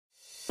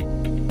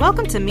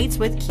Welcome to Meets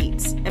with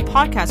Keats, a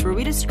podcast where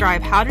we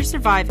describe how to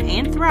survive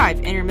and thrive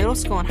in your middle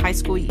school and high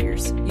school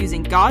years,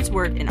 using God's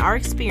Word and our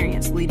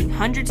experience leading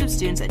hundreds of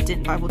students at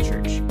Denton Bible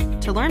Church.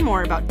 To learn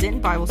more about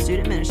Denton Bible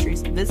Student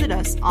Ministries, visit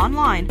us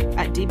online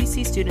at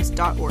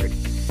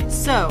dbcstudents.org.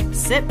 So,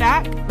 sit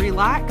back,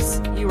 relax,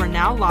 you are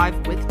now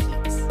live with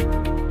Keats.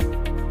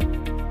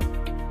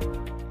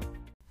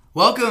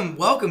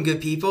 Welcome, good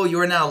people. You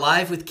are now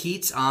live with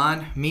Keats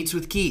on Meets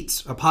with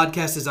Keats, a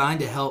podcast designed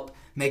to help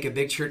make a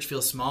big church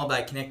feel small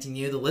by connecting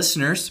you, the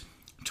listeners,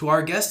 to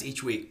our guests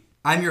each week.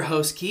 I'm your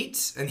host,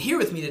 Keats, and here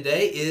with me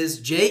today is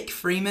Jake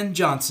Freeman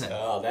Johnson.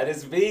 Oh, that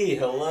is me.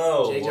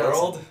 Hello, Jake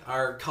world. Johnson,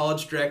 our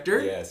college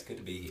director. Yes, good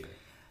to be here.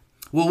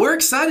 Well, we're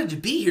excited to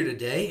be here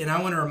today, and I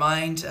want to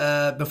remind,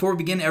 before we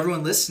begin,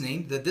 everyone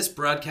listening, that this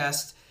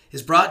broadcast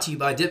is brought to you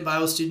by Denton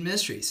Bible Student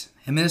Ministries,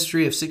 a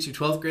ministry of 6th through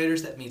 12th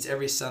graders that meets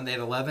every Sunday at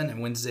 11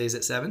 and Wednesdays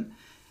at 7.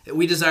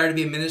 We desire to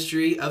be a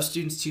ministry of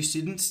students to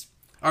students.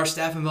 Our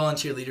staff and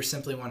volunteer leaders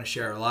simply want to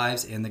share our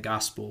lives and the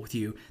gospel with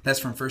you. That's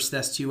from 1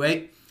 Thess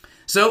 2:8.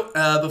 So,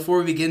 before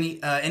we begin,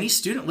 any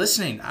student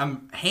listening,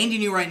 I'm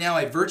handing you right now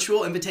a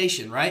virtual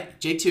invitation, right?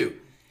 J2.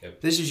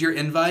 Yep. This is your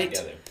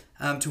invite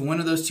to one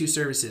of those two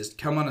services.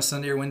 Come on a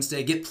Sunday or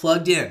Wednesday. Get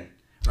plugged in.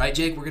 Right,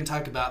 Jake? We're going to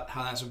talk about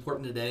how that's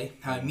important today,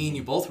 how me and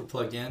you both were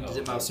plugged in to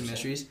Denton Bible Student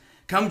Ministries.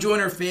 Come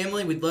join our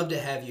family. We'd love to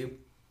have you.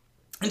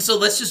 And so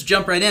let's just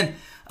jump right in.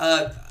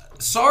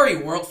 Sorry,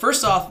 world.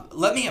 First off,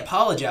 let me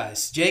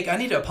apologize. Jake, I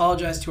need to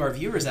apologize to our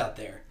viewers out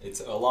there. It's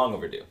long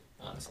overdue,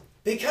 honestly.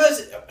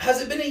 Because,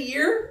 has it been a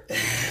year?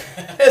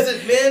 Has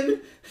it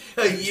been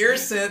a year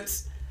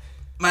since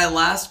my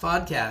last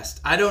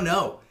podcast? I don't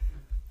know.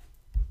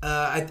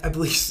 I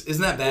believe,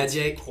 isn't that bad,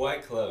 Jake?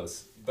 Quite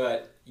close.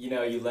 But,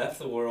 you left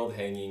the world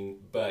hanging,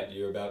 but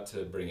you're about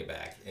to bring it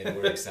back, and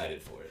we're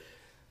excited for it.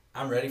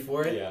 I'm ready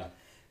for it? Yeah.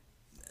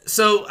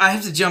 So I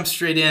have to jump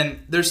straight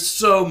in. There's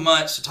so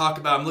much to talk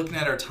about. I'm looking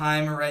at our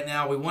timer right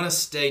now. We want to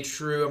stay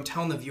true. I'm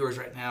telling the viewers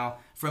right now,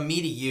 from me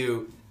to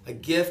you, a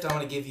gift I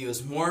want to give you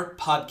is more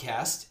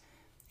podcast.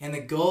 And the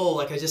goal,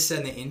 like I just said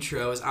in the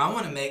intro, is I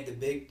want to make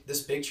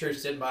this big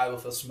church Denton Bible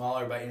feel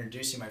smaller by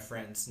introducing my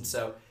friends. And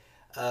so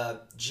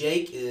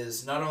Jake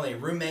is not only a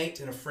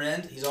roommate and a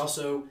friend, he's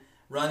also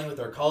running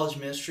with our college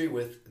ministry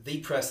with the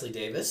Presley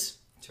Davis.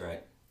 That's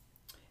right.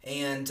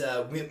 And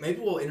maybe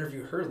we'll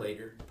interview her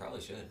later.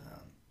 Probably should.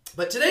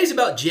 But today's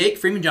about Jake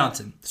Freeman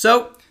Johnson.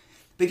 So,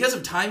 because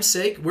of time's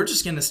sake, we're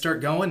just going to start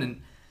going,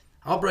 and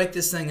I'll break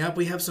this thing up.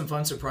 We have some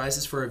fun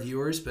surprises for our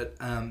viewers, but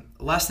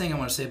last thing I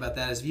want to say about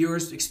that is,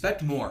 viewers,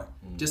 expect more.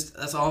 Just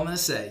that's all I'm going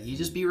to say. You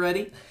just be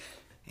ready,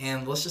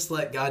 and let's just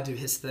let God do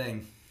His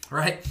thing. All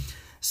right?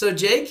 So,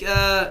 Jake,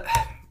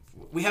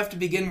 we have to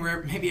begin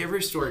where maybe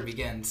every story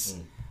begins.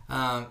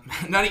 Not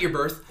at your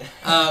birth,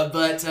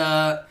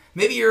 but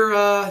maybe your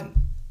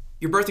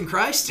birth in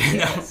Christ.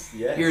 Yes.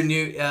 Your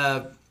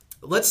new.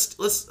 Let's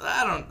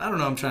I don't know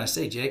what I'm trying to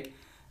say, Jake.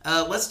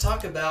 Let's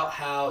talk about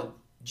how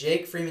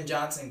Jake Freeman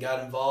Johnson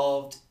got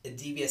involved at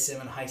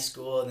DBSM in high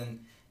school, and then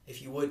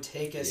if you would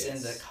take us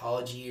into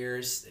college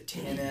years,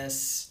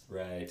 tennis.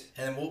 Right.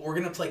 And then we're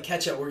going to play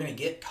catch up. We're going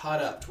to get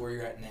caught up to where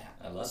you're at now.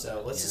 I love that.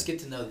 So let's just get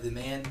to know the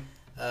man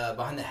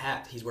behind the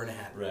hat. He's wearing a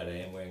hat. Right, I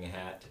am wearing a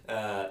hat.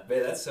 But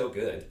that's so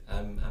good.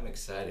 I'm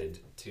excited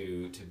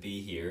to be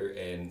here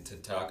and to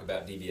talk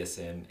about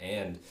DBSM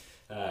and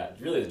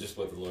really just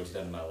what the Lord's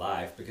done in my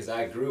life, because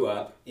I grew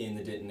up in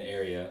the Denton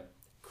area,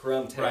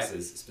 Crum,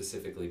 Texas,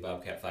 specifically.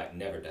 Bobcat fight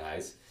never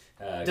dies.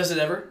 Does it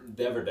ever?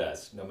 Never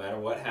does. No matter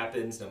what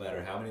happens, no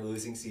matter how many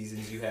losing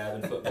seasons you have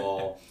in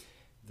football,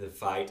 the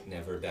fight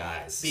never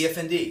dies.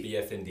 BFND.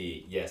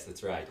 BFND, yes,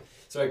 that's right.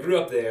 So I grew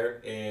up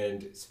there,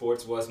 and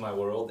sports was my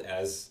world,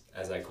 as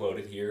I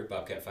quoted here.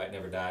 Bobcat fight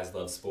never dies,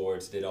 loved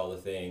sports, did all the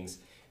things,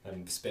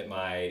 spent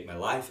my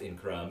life in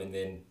Crum, and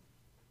then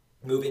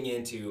moving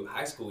into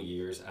high school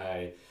years,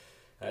 I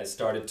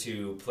started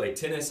to play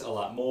tennis a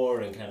lot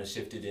more and kind of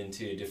shifted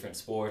into different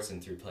sports.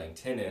 And through playing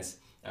tennis,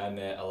 I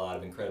met a lot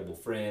of incredible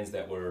friends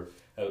that were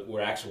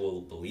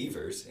actual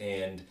believers.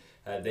 And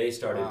they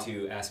started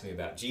to ask me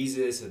about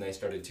Jesus, and they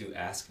started to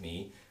ask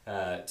me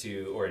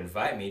or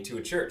invite me to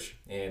a church.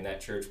 And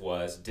that church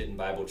was Denton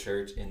Bible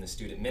Church in the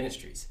student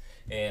ministries.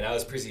 And I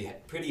was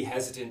pretty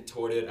hesitant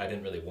toward it. I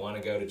didn't really want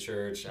to go to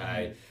church.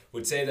 I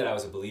would say that I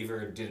was a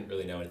believer, didn't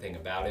really know anything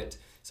about it.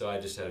 So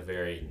I just had a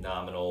very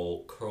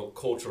nominal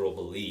cultural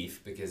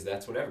belief, because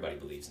that's what everybody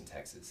believes in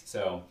Texas.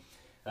 So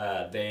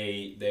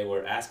they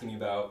were asking me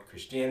about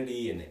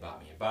Christianity, and they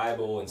bought me a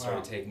Bible and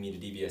started taking me to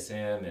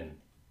DBSM. And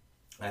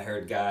I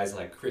heard guys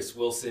like Chris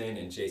Wilson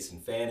and Jason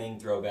Fanning,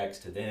 throwbacks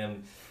to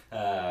them.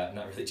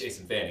 Not really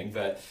Jason Fanning,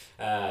 but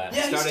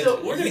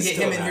we're going to get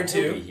him in here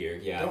too. He'll be here.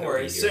 Yeah, don't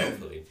worry, soon.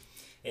 Hopefully.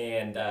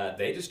 And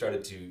they just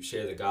started to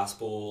share the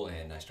gospel,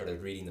 and I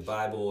started reading the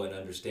Bible and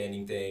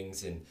understanding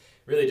things, and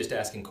really just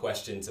asking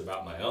questions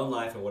about my own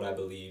life and what I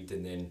believed,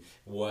 and then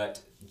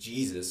what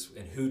Jesus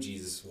and who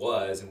Jesus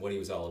was and what He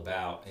was all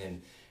about.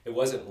 And it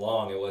wasn't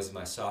long. It was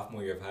my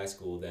sophomore year of high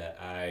school that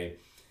I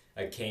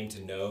came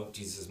to know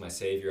Jesus as my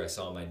Savior. I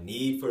saw my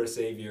need for a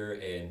Savior,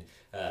 and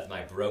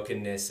my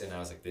brokenness, and I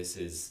was like,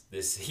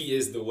 he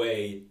is the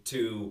way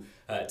to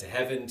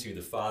heaven, to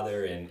the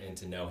Father, and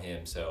to know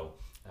him. So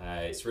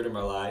I surrendered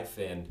my life,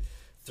 and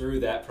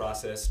through that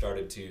process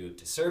started to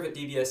serve at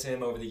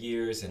DBSM over the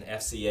years, and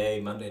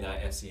FCA, Monday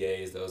night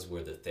FCAs, those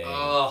were the thing.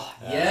 Oh,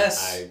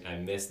 yes. I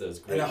miss those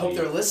greatly. And I hope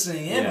they're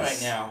listening in right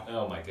now.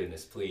 Oh my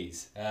goodness,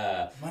 please.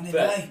 Monday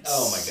nights.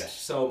 Oh my gosh,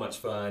 so much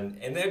fun.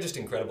 And they're just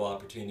incredible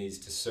opportunities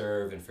to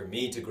serve and for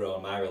me to grow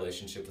in my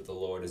relationship with the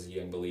Lord as a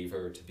young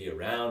believer, to be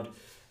around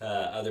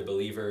other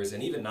believers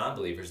and even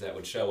non-believers that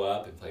would show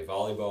up and play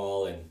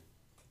volleyball. And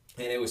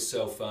it was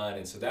so fun.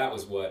 And so that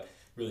was what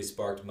really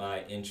sparked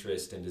my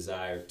interest and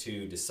desire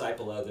to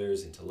disciple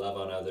others and to love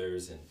on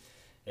others. And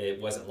it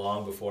wasn't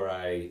long before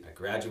I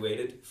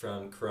graduated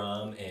from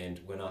Crum and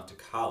went off to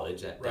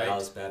college at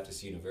Dallas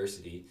Baptist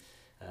University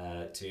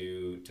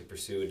to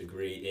pursue a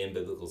degree in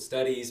biblical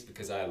studies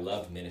because I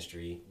loved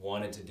ministry,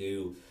 wanted to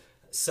do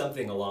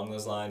something along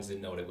those lines,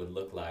 didn't know what it would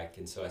look like.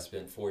 And so I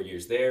spent 4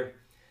 years there,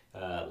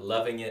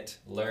 loving it,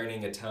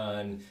 learning a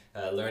ton,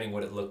 learning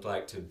what it looked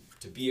like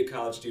to be a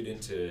college student,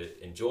 to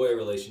enjoy a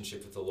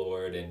relationship with the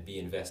Lord and be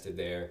invested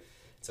there.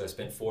 So I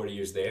spent 4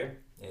 years there,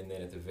 and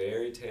then at the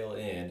very tail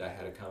end, I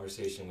had a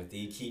conversation with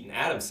D. Keaton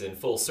Adamson,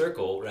 full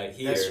circle, right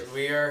here. Yes,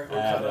 we're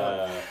caught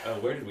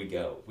up. Where did we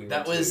go? We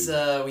met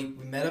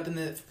up in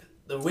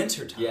the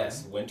winter time.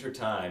 Yes, winter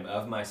time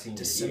of my senior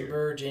year.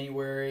 December,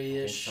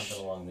 January-ish.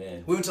 Something along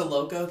then. We went to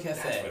Loco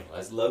Cafe. That's what it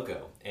was,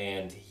 Loco.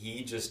 And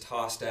he just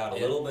tossed out a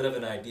little bit of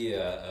an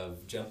idea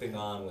of jumping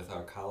on with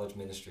our college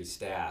ministry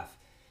staff.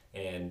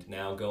 And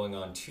now going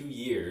on 2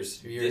 years.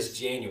 2 years. This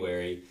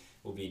January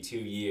will be 2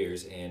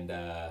 years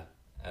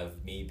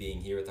of me being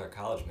here with our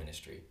college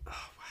ministry. Oh,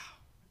 wow.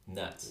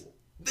 Nuts.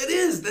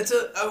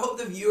 I hope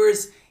the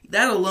viewers,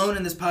 that alone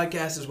in this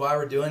podcast is why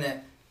we're doing it.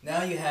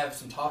 Now you have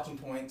some talking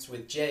points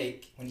with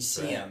Jake when you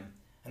see him.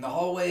 In the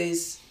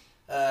hallways,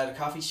 the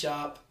coffee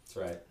shop. That's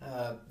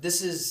right.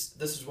 This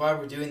is why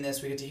we're doing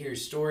this. We get to hear your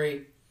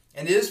story.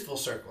 And it is full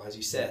circle, as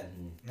you said.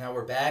 Mm-hmm. Now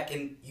we're back,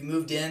 and you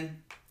moved in.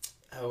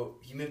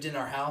 You moved in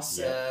our house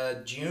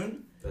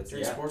June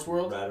during Sports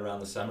World? Right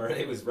around the summer.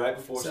 It was right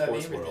before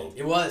Sports World.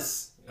 It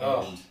was.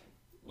 And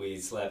we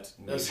slept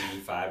maybe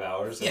 5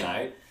 hours a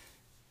night,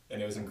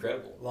 and it was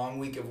incredible. Long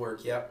week of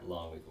work, yep.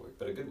 Long week of work,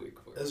 but a good week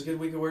of work. It was a good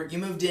week of work. You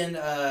moved in,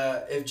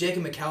 if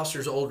Jacob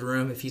McAllister's old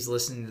room, if he's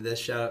listening to this,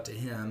 shout out to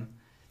him.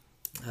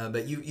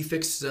 But you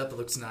fixed it up. It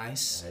looks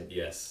nice.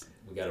 Yes.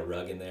 We got a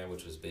rug in there,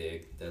 which was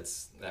big.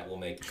 That will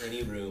make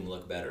any room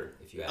look better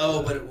if you add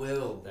but it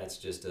will. That's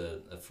just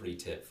a free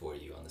tip for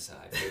you on the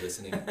side if you're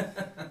listening.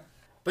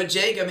 But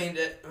Jake, I mean,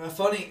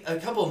 a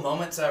couple of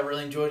moments I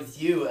really enjoyed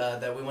with you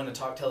that we want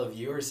to tell the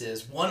viewers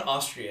is one,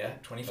 Austria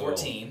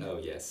 2014. Oh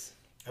yes.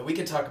 We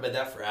could talk about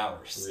that for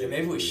hours. Really,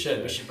 maybe we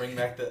should. We should bring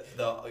back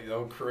the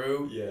old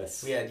crew.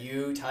 Yes. We had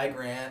you, Ty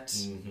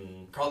Grant,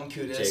 Carlton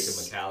Kudus,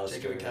 Jacob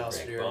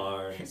McAllister, Greg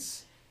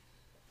Barnes.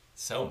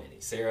 So many.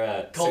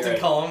 Colton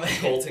Cullum.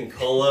 Colton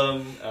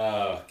Cullum.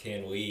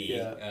 Can we?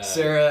 Yeah.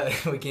 Sarah,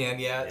 we can.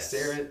 Yeah. Yes.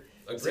 Sarah.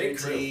 A great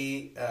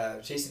crew.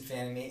 Jason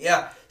Fanning, me.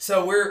 Yeah.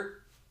 So we're.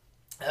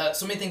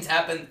 So many things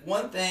happen.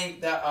 One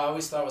thing that I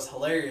always thought was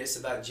hilarious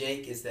about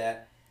Jake is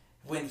that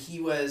when we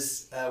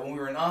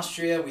were in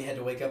Austria, we had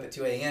to wake up at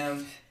 2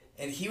 a.m.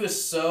 And he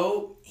was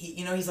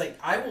he's like,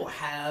 I will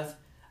have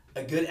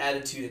a good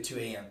attitude at 2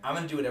 a.m. I'm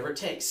going to do whatever it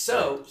takes.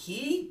 So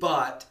he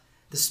bought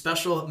the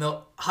special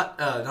milk,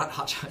 not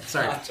hot chocolate,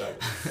 sorry. Hot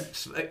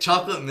chocolate.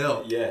 Chocolate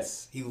milk.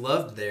 Yes. He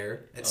loved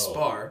there at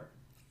Spar.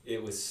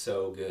 It was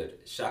so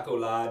good.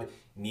 Chocolade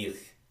Milch.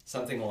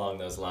 Something along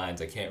those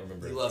lines. I can't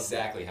remember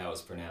exactly how it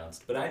was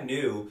pronounced. But I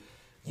knew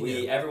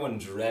everyone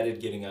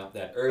dreaded getting up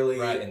that early,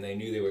 and they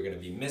knew they were going to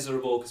be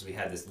miserable because we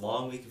had this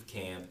long week of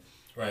camp,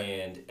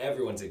 and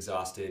everyone's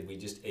exhausted. We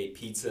just ate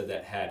pizza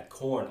that had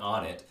corn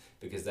on it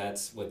because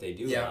that's what they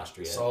do in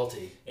Austria.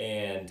 Salty.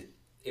 And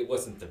it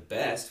wasn't the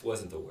best,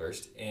 wasn't the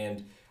worst,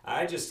 and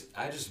I just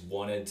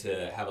wanted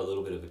to have a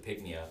little bit of a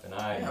pick-me-up, and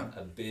I'm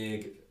a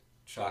big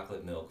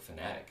chocolate milk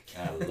fanatic.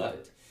 I love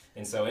it.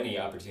 And so any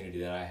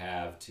opportunity that I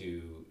have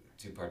to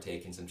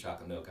partake in some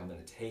chocolate milk, I'm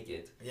going to take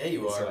it. Yeah,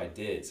 you are. So I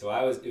did. So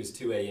it was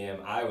 2 a.m.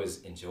 I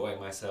was enjoying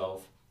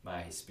myself.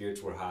 My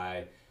spirits were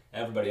high.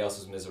 Everybody else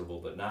was miserable,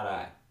 but not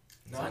I.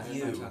 Not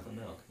you. My chocolate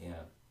milk, yeah.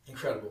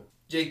 Incredible.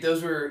 Jake, that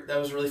was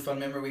a really fun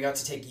memory. We got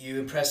to take you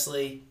and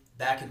Presley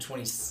back in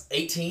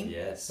 2018.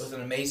 Yes. With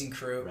an amazing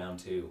crew. Round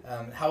 2.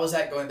 How was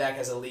that going back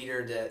as a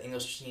leader to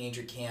English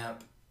Teenager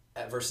Camp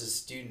versus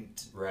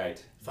student?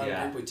 Right. Fun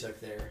group we took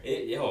there.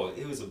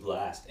 It was a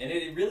blast. And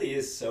it really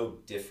is so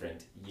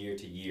different year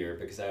to year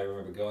because I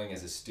remember going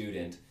as a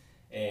student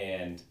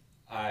and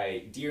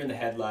deer in the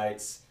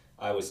headlights,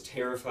 I was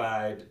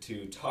terrified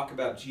to talk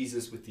about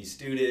Jesus with these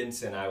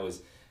students, and I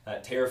was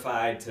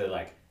terrified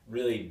to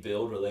really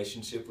build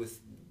relationships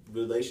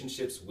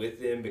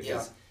with them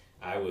because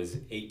I was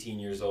 18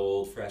 years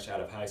old, fresh out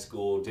of high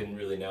school, didn't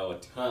really know a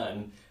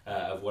ton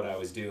of what I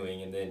was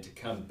doing, and then to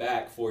come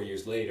back 4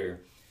 years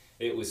later,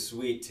 it was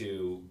sweet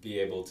to be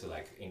able to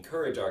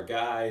encourage our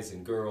guys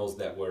and girls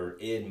that were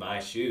in my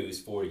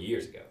shoes 4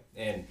 years ago.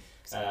 And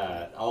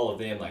all of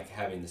them like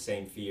having the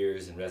same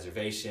fears and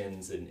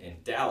reservations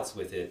and doubts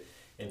with it.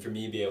 And for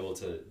me to be able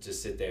to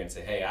just sit there and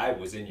say, hey, I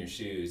was in your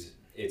shoes,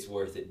 it's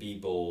worth it, be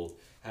bold,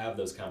 have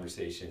those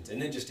conversations.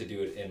 And then just to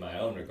do it in my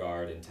own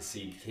regard and to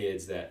see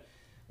kids that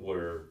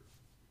were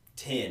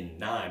 10,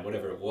 9,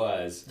 whatever it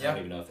was. I don't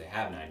even know if they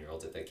have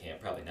 9-year-olds at that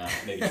camp. Probably not.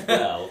 Maybe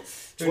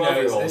 12.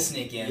 12-year-olds. They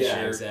sneak in, yeah,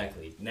 sure.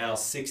 Exactly. Now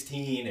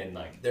 16 and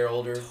like they're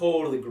older,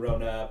 totally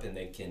grown up, and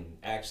they can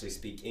actually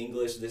speak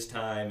English this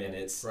time, and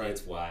it's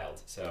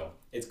wild. So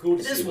it's cool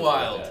to see. It is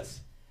wild.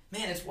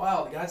 Man, it's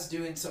wild. God's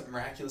doing something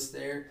miraculous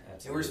there,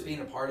 Absolutely. and we're just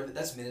being a part of it.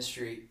 That's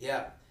ministry.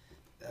 Yeah,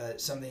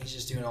 something He's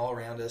just doing all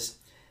around us.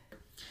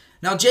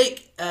 Now,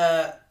 Jake,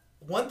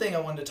 one thing I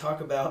wanted to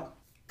talk about.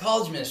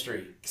 College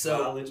ministry.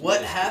 So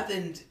what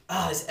happened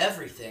is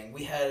everything.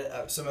 We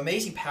had some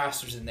amazing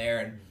pastors in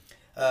there,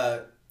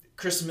 and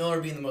Chris Miller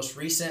being the most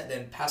recent,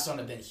 then passed on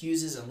to Ben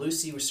Hughes and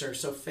Lucy, who served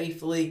so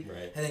faithfully.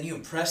 Right. And then you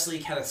and Presley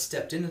kind of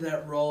stepped into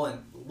that role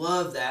and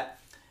love that.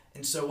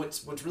 And so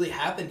what's really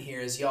happened here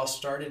is y'all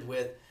started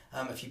with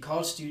a few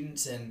college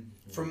students, and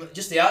from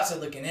just the outside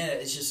looking in,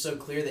 it's just so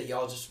clear that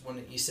y'all just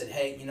you said,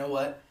 hey, you know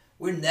what?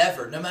 We're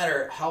never, no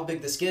matter how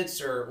big this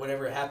gets or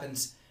whatever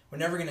happens, we're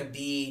never going to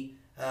be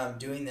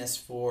doing this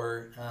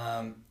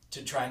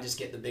to try and just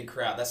get the big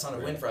crowd. That's not a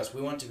win for us.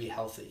 We want it to be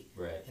healthy.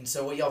 Right. And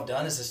so what y'all have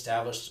done is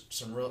established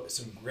some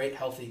great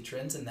healthy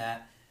trends in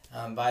that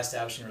by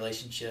establishing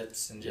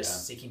relationships and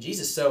just seeking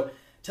Jesus. So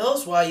tell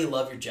us why you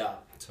love your job.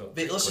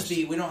 We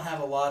don't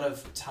have a lot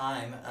of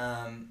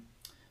time,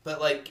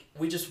 but like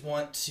we just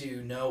want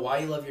to know why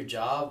you love your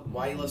job,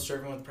 why you love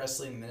serving with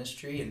Presley in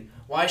ministry, and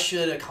why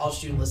should a college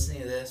student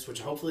listening to this, which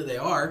hopefully they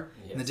are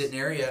in the Denton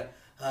area,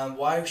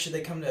 why should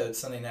they come to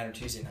Sunday night or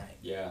Tuesday night?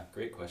 Yeah,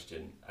 great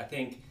question.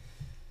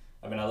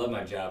 I love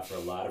my job for a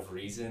lot of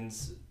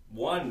reasons.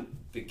 One,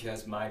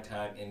 because my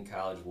time in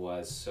college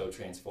was so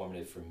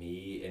transformative for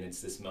me, and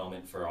it's this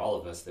moment for all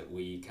of us that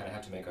we kind of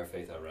have to make our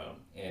faith our own.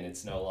 And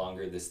it's no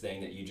longer this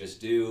thing that you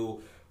just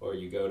do or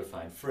you go to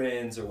find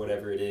friends or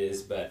whatever it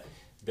is, but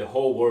the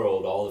whole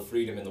world, all the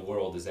freedom in the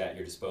world is at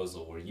your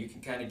disposal, where you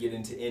can kind of get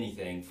into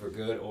anything for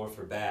good or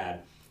for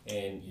bad.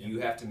 And you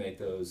have to make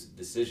those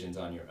decisions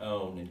on your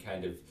own and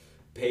kind of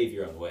pave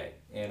your own way.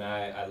 And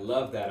I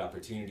love that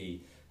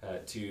opportunity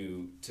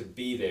to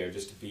be there,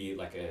 just to be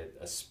like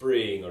a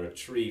spring or a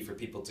tree for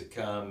people to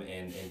come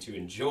and to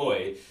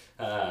enjoy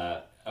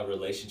a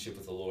relationship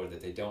with the Lord,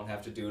 that they don't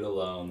have to do it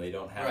alone. They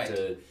don't have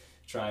to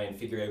try and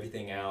figure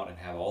everything out and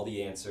have all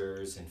the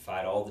answers and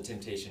fight all the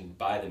temptation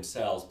by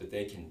themselves, but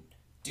they can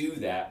do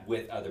that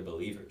with other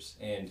believers.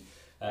 And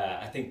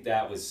I think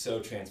that was so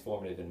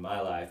transformative in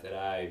my life that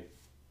I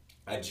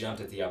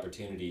jumped at the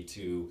opportunity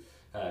to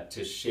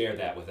share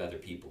that with other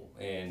people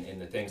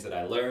and the things that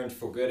I learned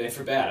for good and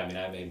for bad.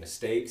 I made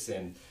mistakes,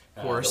 and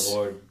the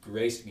Lord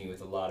graced me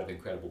with a lot of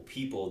incredible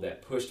people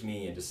that pushed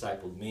me and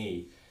discipled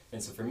me.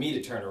 And so for me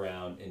to turn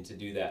around and to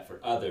do that for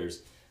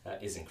others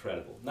is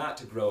incredible. Not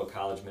to grow a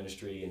college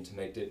ministry and to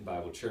make Denton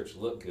Bible Church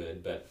look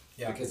good, but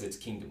because it's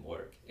kingdom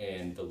work,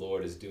 and the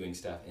Lord is doing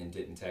stuff in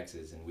Denton,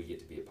 Texas, and we get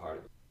to be a part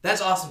of it.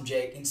 That's awesome,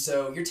 Jake. And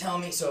so you're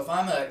telling me, so if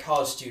I'm a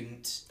college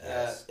student,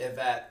 if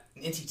at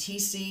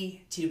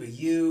NTTC,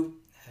 TWU,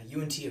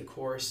 UNT, of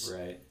course,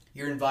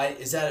 you're invited.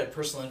 Is that a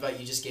personal invite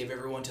you just gave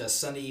everyone to a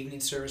Sunday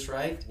evening service,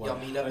 right? Y'all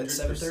meet up at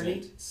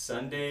 7:30?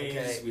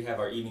 Sundays, we have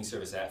our evening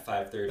service at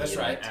 5:30. That's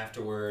right. And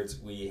afterwards,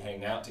 we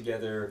hang out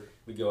together.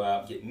 We go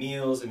out and get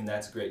meals.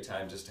 That's a great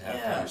time just to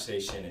have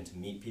conversation and to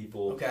meet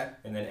people. Okay.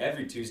 And then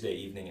every Tuesday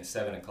evening at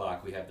 7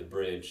 o'clock, we have the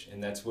Bridge.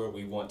 And that's where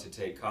we want to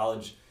take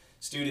college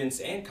students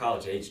and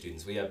college-age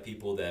students. We have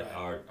people that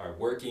are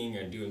working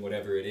or doing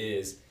whatever it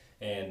is,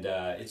 and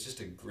it's just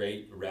a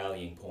great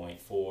rallying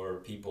point for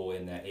people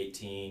in that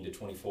 18 to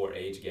 24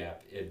 age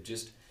gap.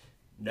 Just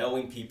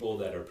knowing people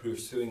that are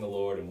pursuing the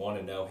Lord and want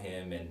to know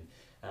Him, and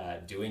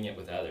doing it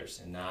with others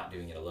and not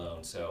doing it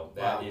alone. So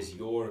that is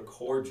your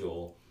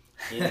cordial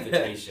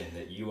invitation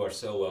that you are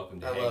so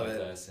welcome to hang with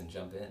us and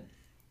jump in.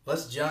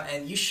 Let's jump,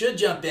 and you should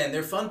jump in.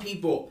 They're fun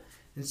people,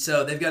 and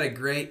so they've got a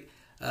great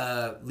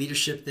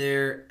leadership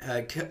there.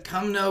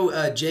 Come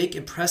know Jake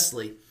and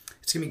Presley.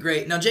 It's going to be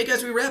great. Now, Jake,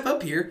 as we wrap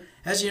up here,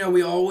 as you know,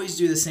 we always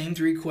do the same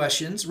 3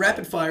 questions,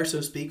 rapid fire, so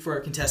to speak, for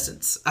our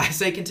contestants. I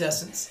say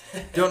contestants.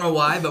 Don't know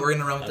why, but we're going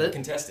to run with I'm it. A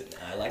contestant.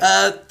 I like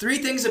it. 3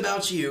 things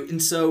about you.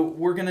 And so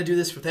we're going to do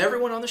this with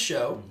everyone on the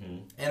show,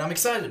 and I'm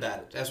excited about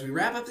it. As we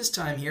wrap up this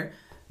time here,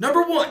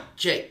 number 1,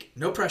 Jake,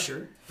 no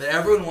pressure, but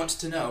everyone wants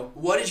to know,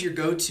 what is your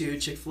go-to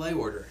Chick-fil-A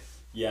order?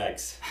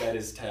 Yikes, that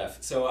is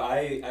tough. So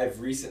I've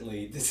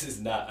recently, this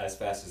is not as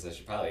fast as I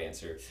should probably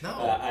answer. No,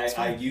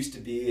 I used to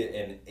be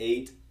an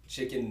 8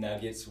 chicken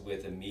nuggets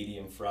with a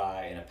medium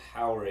fry and a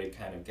Powerade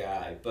kind of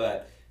guy,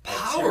 but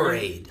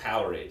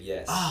Powerade,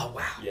 yes. Oh,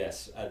 wow.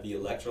 Yes, the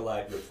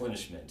electrolyte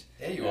replenishment.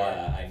 There you are.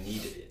 I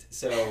needed it.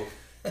 So,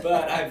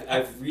 but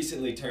I've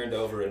recently turned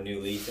over a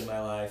new leaf in my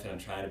life, and I'm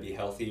trying to be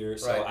healthier.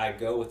 So I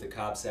go with the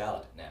Cobb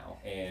salad now,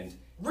 and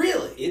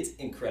really, it's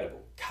incredible.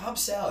 Cobb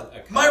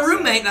salad. My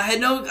roommate and I had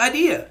no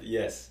idea.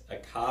 Yes, a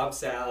Cobb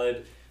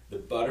salad The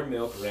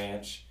buttermilk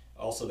ranch,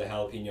 also the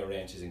jalapeno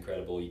ranch is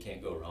incredible. You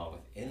can't go wrong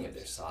with any of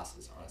their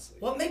sauces, honestly.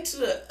 What makes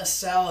it a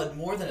salad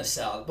more than a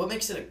salad? What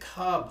makes it a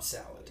Cobb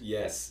salad?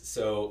 Yes,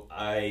 so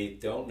I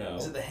don't know.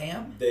 Is it the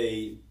ham?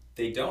 They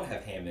don't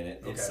have ham in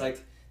it. It's Okay.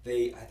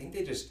 like I think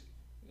they just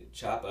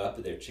chop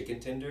up their chicken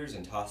tenders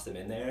and toss them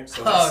in there.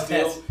 So Oh,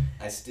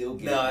 I still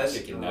get No, that's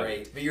chicken great.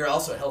 nuggets. But you're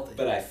also healthy.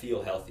 But I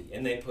feel healthy,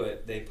 and they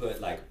put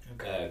like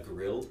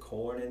grilled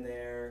corn in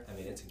there. I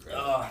mean, it's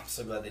incredible. Oh, I'm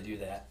so glad they do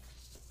that.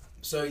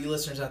 So you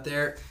listeners out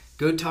there,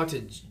 go talk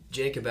to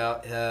Jake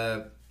about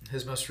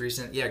his most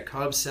recent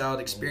Cobb salad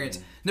experience.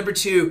 Number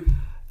 2,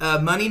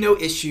 money no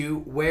issue.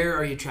 Where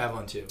are you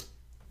traveling to?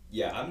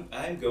 Yeah,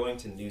 I'm going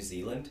to New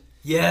Zealand.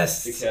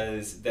 Yes.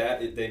 Because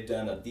they've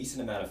done a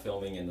decent amount of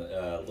filming in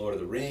the Lord of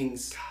the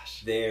Rings.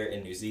 Gosh. There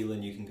in New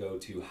Zealand, you can go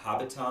to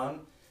Hobbiton,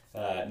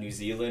 New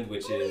Zealand,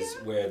 which is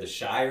where the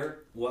Shire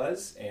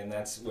was, and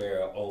that's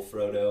where old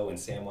Frodo and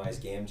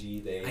Samwise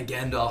Gamgee, And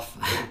Gandalf.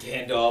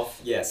 Gandalf,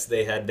 yes,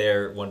 they had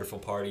their wonderful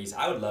parties.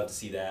 I would love to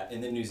see that.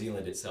 And then New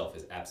Zealand itself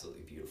is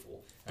absolutely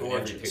beautiful. I mean,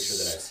 every Gorgeous.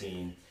 picture that I've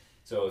seen.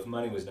 So if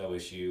money was no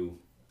issue,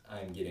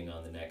 I'm getting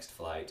on the next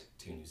flight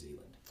to New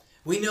Zealand.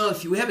 We know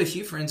we have a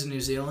few friends in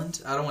New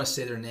Zealand. I don't want to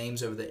say their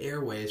names over the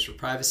airwaves for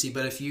privacy,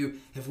 but if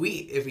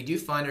we do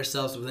find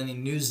ourselves with any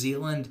New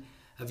Zealand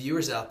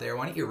viewers out there,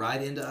 why don't you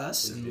write into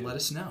us and let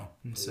us know?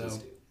 And Please so,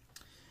 do.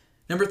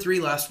 number 3,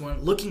 last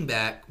one. Looking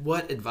back,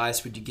 what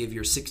advice would you give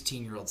your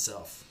 16-year-old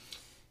self?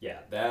 Yeah,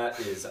 that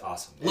is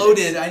awesome.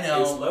 Loaded, I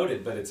know. It's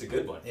loaded, but it's a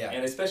good one. Yeah.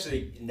 And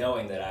especially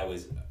knowing that I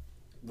was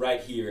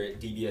right here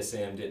at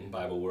DBSM, Denton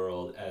Bible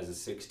World, as a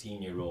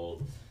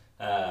 16-year-old.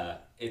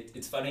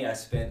 It's funny, I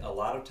spent a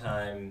lot of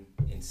time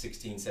in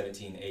 16,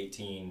 17,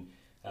 18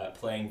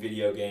 playing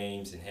video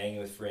games and hanging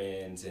with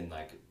friends and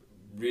like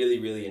really,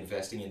 really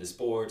investing into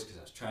sports because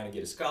I was trying to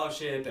get a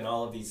scholarship and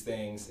all of these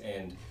things.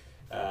 And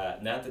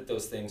not that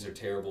those things are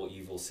terrible,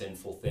 evil,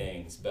 sinful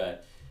things,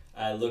 but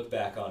I look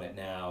back on it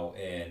now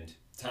and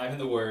time in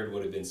the Word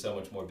would have been so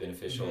much more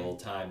beneficial.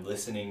 Time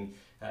listening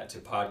to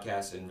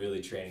podcasts and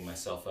really training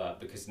myself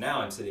up, because now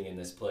I'm sitting in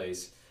this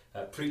place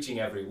preaching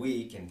every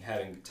week and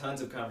having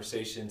tons of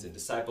conversations and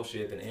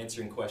discipleship and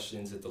answering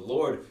questions that the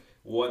Lord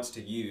wants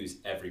to use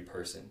every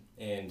person.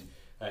 And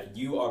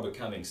you are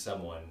becoming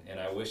someone, and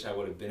I wish I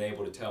would have been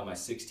able to tell my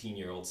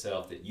 16-year-old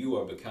self that you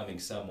are becoming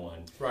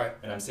someone. Right.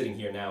 And I'm sitting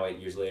here now 8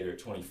 years later at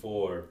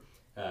 24,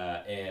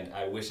 and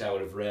I wish I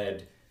would have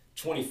read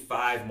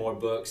 25 more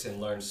books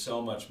and learned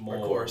so much more.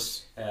 Of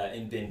course.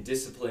 And been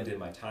disciplined in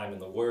my time in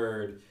the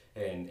Word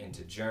and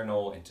to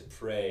journal and to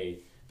pray,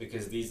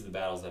 because these are the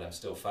battles that I'm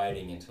still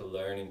fighting, and to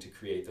learning to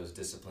create those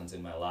disciplines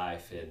in my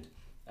life. And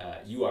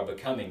you are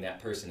becoming that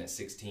person at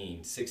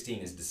 16. 16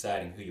 is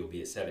deciding who you'll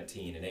be at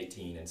 17 and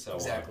 18 and so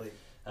Exactly.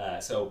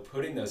 on. So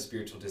putting those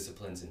spiritual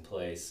disciplines in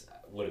place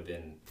would have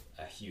been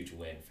a huge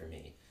win for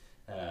me.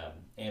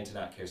 And to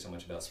not care so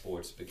much about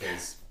sports,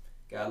 because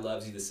God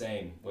loves you the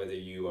same, whether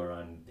you are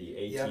on the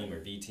A team or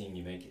B team,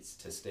 you make it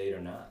to state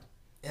or not.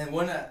 And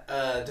one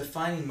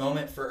defining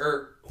moment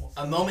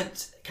a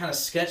moment kind of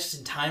sketched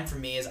in time for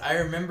me is I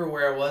remember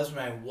where I was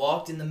when I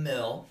walked in the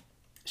mill.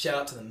 Shout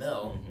out to the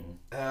mill.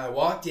 I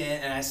walked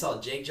in and I saw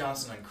Jake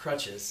Johnson on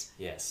crutches.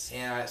 Yes.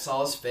 And I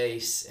saw his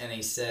face, and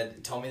he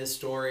told me the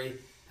story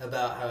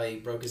about how he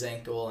broke his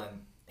ankle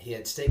and he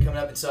had state coming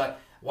up. And so I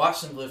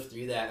watched him live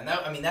through that.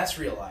 And that's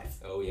real life.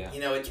 Oh, yeah.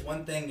 You know, it's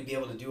one thing to be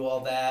able to do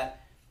all that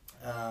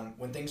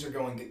when things are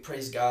going good.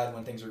 Praise God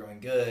when things are going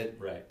good.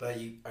 Right. But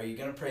are you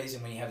going to praise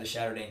Him when you have the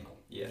shattered ankle?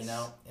 Yes. You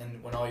know,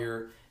 and when all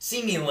your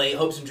seemingly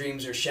hopes and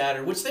dreams are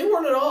shattered, which they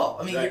weren't at all.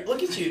 I mean, Right.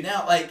 look at you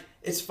now. Like,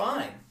 it's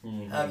fine.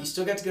 You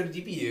still got to go to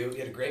DPU. You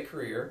had a great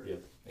career.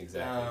 Yep.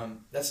 Exactly.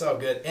 That's all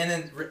good. And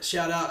then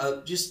shout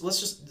out, this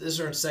is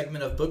our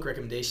segment of book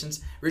recommendations.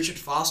 Richard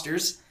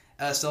Foster's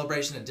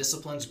Celebration of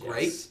Discipline's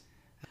great.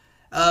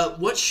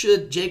 Yes.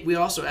 Jake, we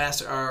also asked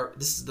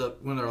this is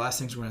one of our last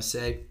things we're going to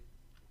say.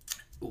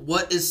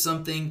 What is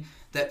something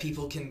that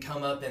people can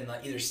come up and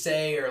either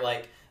say or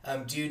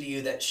do to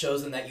you that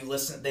shows them that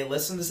they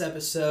listen to this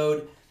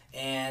episode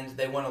and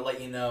they want to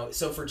let you know?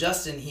 So for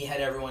Justin, he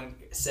had everyone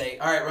say,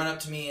 all right, run up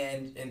to me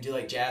and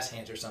do jazz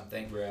hands or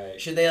something. Right.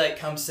 Should they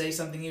come say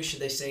something to you? Should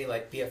they say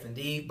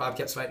BFND,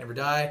 Bobcats Fight Never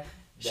Die?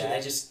 Should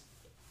they just...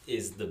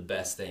 is the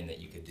best thing that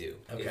you could do.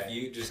 Okay. If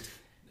you just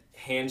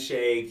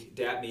handshake,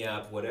 dap me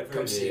up, whatever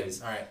Come it see is,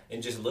 him. All right.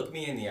 and just look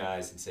me in the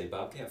eyes and say,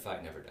 Bobcat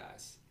Fight never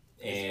dies.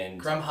 And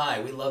Crumb High,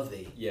 we love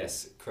thee.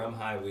 yes, Crumb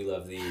High, we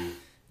love thee,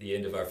 the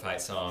end of our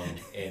fight song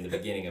and the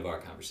beginning of our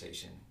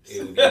conversation.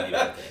 It would be a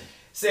beautiful thing.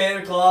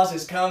 Santa Claus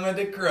is coming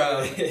to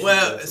Crumb.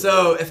 Well,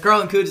 so if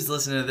Carlton Cooch is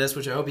listening to this,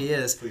 which I hope he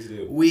is, Please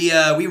do.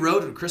 we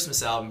wrote a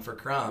Christmas album for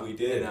Crumb. We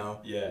did. You know,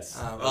 Yes.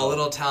 a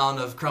little town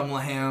of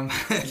Crumleham.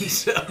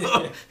 So,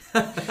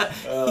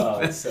 Oh,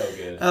 it's so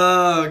good.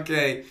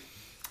 okay.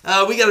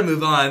 We got to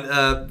move on.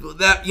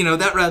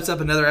 That wraps up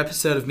another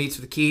episode of Meets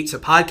with Keats, a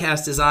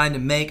podcast designed to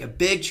make a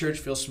big church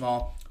feel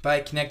small by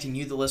connecting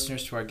you, the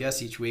listeners, to our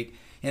guests each week.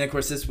 And of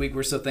course, this week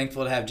we're so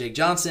thankful to have Jake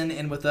Johnson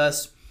in with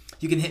us.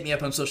 You can hit me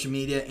up on social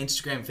media,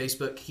 Instagram,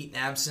 Facebook, Keaton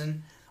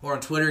Abson, or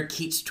on Twitter,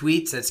 Keats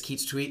Tweets. That's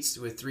Keats Tweets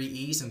with 3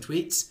 E's and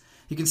tweets.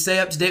 You can stay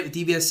up to date with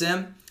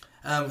DBSM,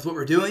 with what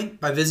we're doing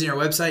by visiting our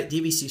website,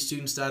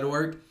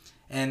 dbcstudents.org.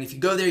 And if you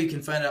go there, you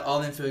can find out all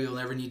the info you'll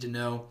never need to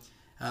know.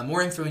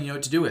 More info you know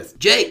what to do with.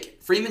 Jake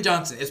Freeman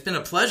Johnson, it's been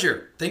a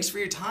pleasure. Thanks for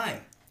your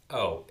time.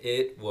 Oh,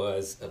 it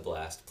was a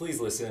blast. Please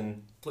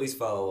listen. Please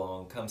follow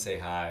along. Come say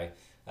hi.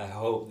 I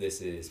hope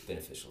this is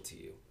beneficial to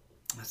you.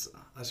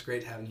 That's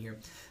great having you here.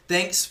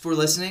 Thanks for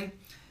listening.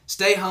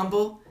 Stay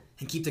humble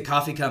and keep the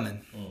coffee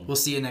coming. We'll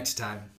see you next time.